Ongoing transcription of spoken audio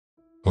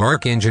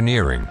Lark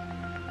Engineering.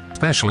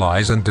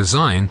 Specialize in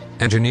design,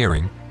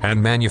 engineering,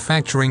 and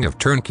manufacturing of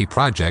turnkey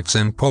projects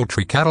in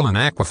poultry, cattle and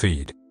aqua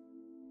feed.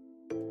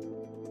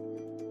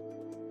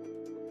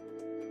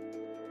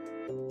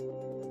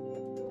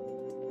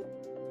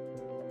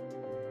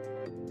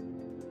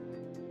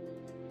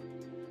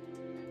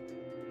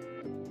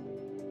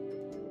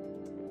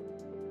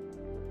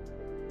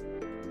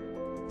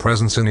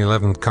 Presence in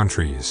 11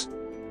 countries.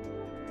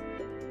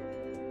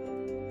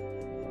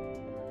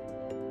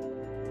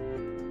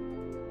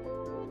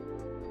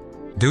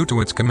 Due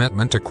to its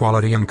commitment to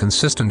quality and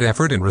consistent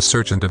effort in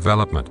research and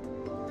development,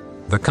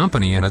 the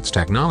company and its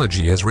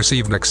technology has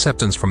received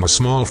acceptance from a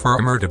small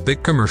farmer to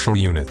big commercial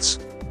units,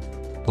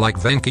 like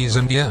Venky's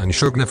India and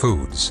Shugna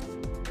Foods.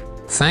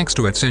 Thanks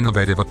to its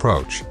innovative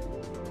approach,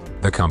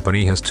 the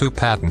company has 2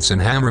 patents in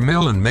hammer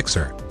mill and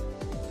mixer.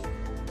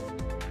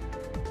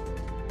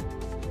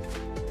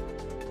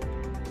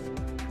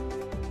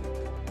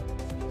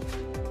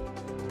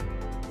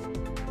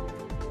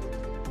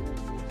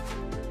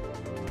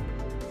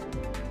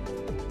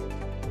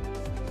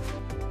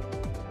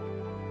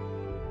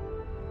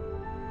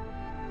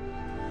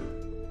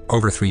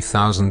 Over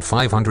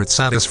 3,500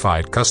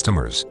 satisfied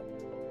customers.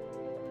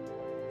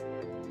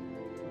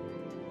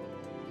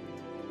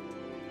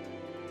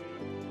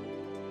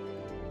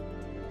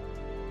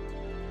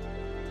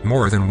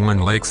 More than 1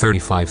 lake,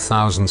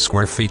 35,000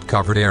 square feet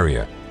covered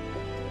area.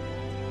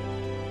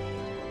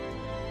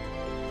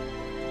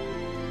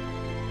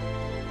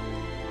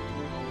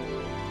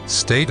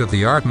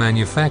 State-of-the-art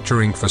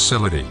manufacturing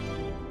facility.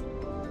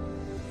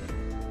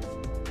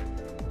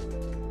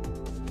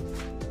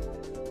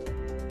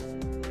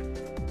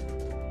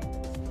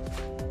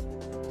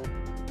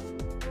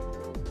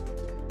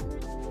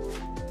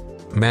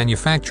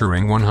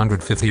 Manufacturing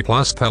 150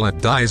 plus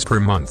pellet dies per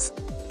month.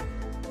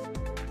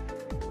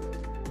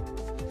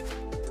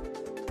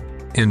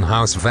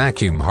 In-house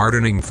vacuum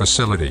hardening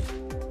facility.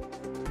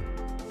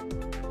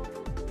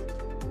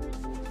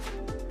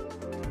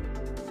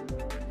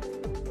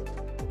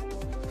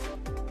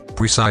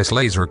 Precise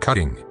laser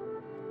cutting.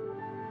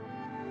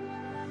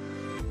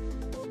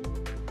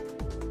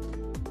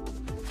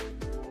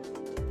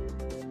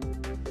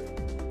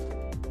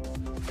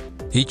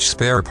 Each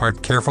spare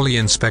part carefully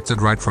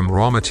inspected right from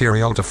raw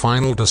material to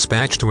final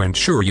dispatch to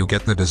ensure you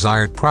get the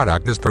desired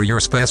product as per your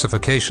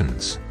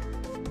specifications.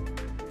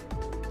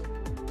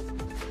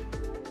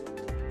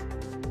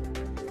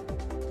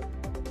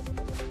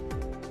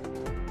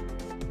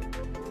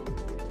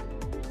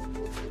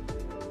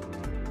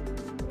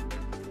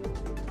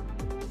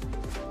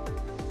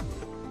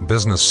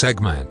 Business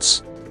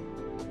segments.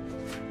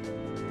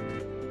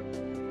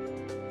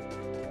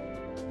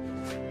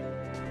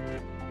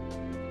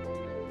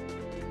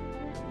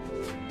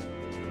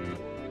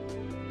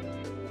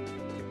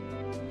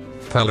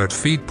 Pellet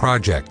feed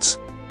projects.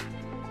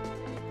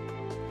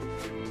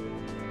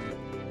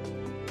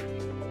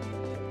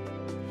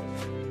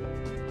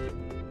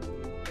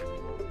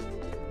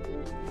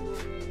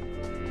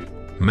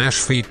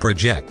 Mesh feed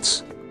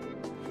projects.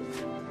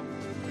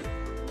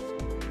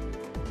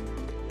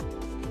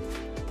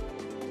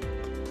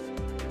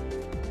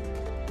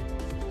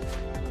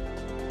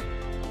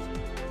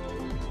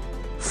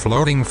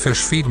 Floating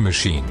fish feed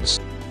machines.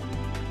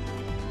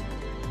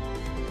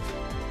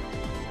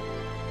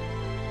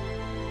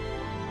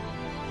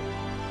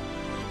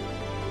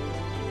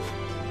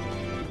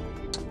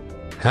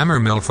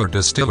 Hammer mill for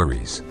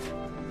distilleries.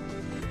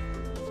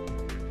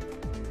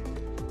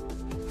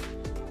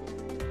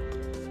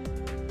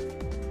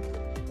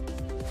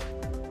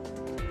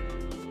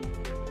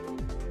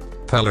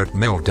 Pellet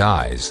mill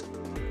dies.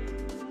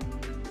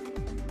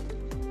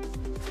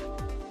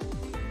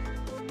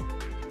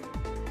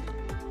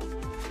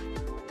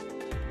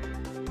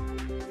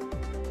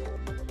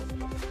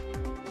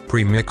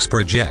 Pre-mix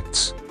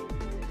projects.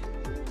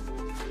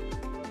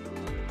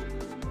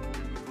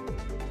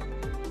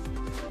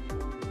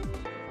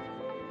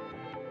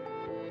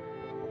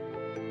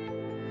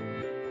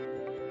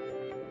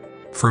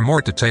 For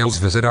more details,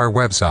 visit our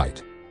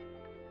website.